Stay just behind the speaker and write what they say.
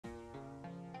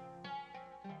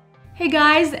Hey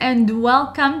guys, and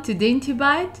welcome to Dainty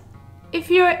Bite. If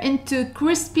you're into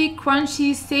crispy,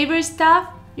 crunchy, savory stuff,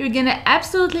 you're gonna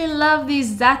absolutely love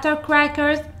these ZA'TAR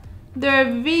crackers. They're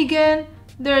vegan,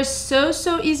 they're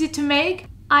so easy to make.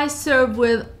 I serve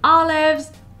with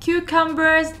olives,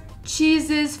 cucumbers,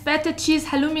 cheeses, feta cheese,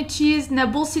 halloumi cheese,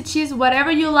 nabulsi cheese,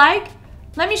 whatever you like.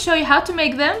 Let me show you how to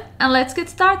make them and let's get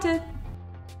started.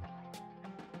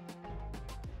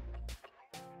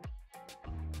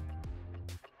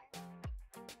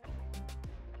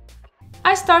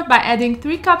 I start by adding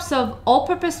 3 cups of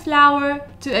all-purpose flour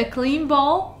to a clean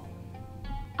bowl.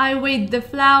 I weigh the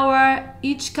flour,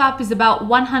 each cup is about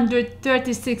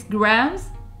 136 grams.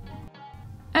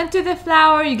 And to the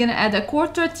flour, you're gonna add a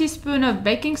 1/4 teaspoon of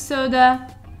baking soda,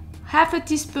 1/2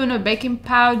 teaspoon of baking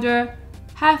powder,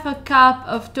 1/2 cup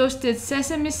of toasted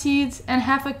sesame seeds, and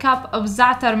 1/2 cup of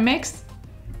ZA'TAR mix,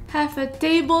 1/2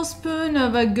 tablespoon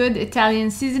of a good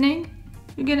Italian seasoning.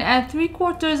 You're gonna add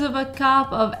 3/4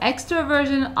 cup of extra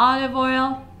virgin olive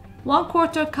oil,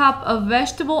 1/4 cup of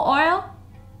vegetable oil,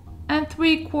 and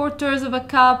 3/4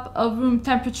 cup of room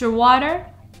temperature water.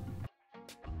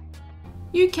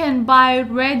 You can buy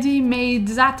ready-made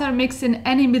ZA'TAR mix in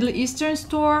any Middle Eastern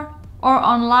store or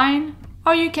online,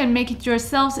 or you can make it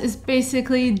yourselves. It's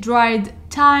basically dried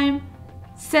thyme,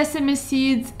 sesame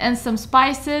seeds, and some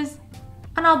spices.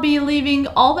 And I'll be leaving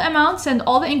all the amounts and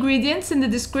all the ingredients in the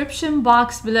description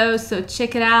box below, so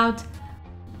check it out.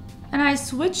 And I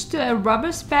switch to a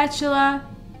rubber spatula,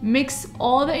 mix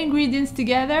all the ingredients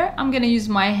together. I'm gonna use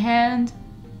my hand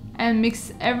and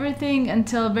mix everything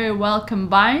until very well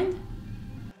combined.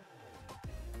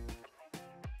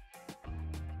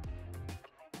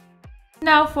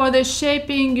 Now for the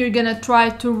shaping, you're gonna try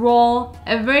to roll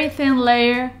a very thin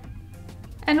layer.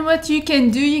 And what you can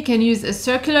do, you can use a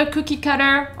circular cookie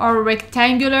cutter or a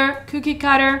rectangular cookie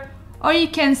cutter, or you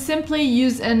can simply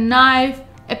use a knife,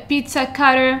 a pizza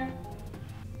cutter.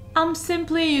 I'm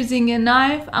simply using a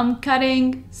knife. I'm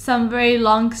cutting some very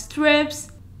long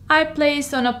strips. I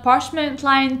place on a parchment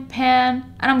lined pan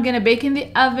and I'm gonna bake in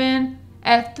the oven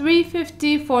at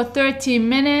 350 for 30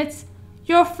 minutes.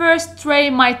 Your first tray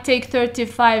might take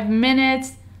 35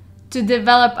 minutes to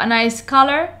develop a nice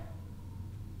color.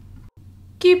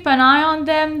 Keep an eye on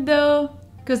them though,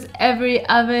 because every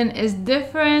oven is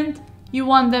different. You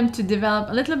want them to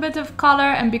develop a little bit of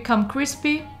color and become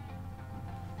crispy.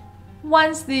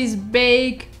 Once these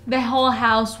bake, the whole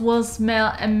house will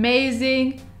smell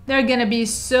amazing. They're gonna be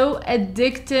so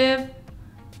addictive.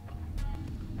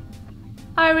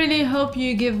 I really hope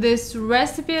you give this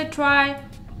recipe a try.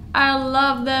 I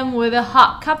love them with a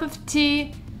hot cup of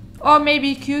tea, or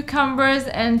maybe cucumbers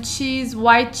and cheese,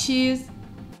 white cheese.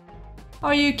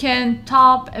 Or you can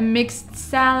top a mixed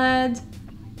salad.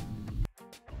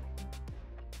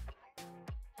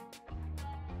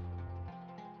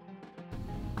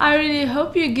 I really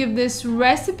hope you give this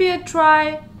recipe a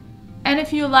try. And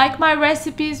if you like my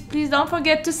recipes, please don't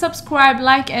forget to subscribe,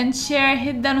 like and share.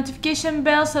 Hit the notification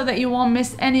bell so that you won't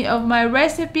miss any of my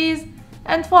recipes.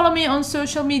 And follow me on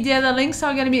social media. The links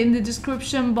are going to be in the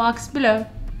description box below.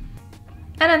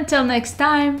 And until next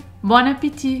time, bon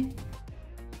appétit!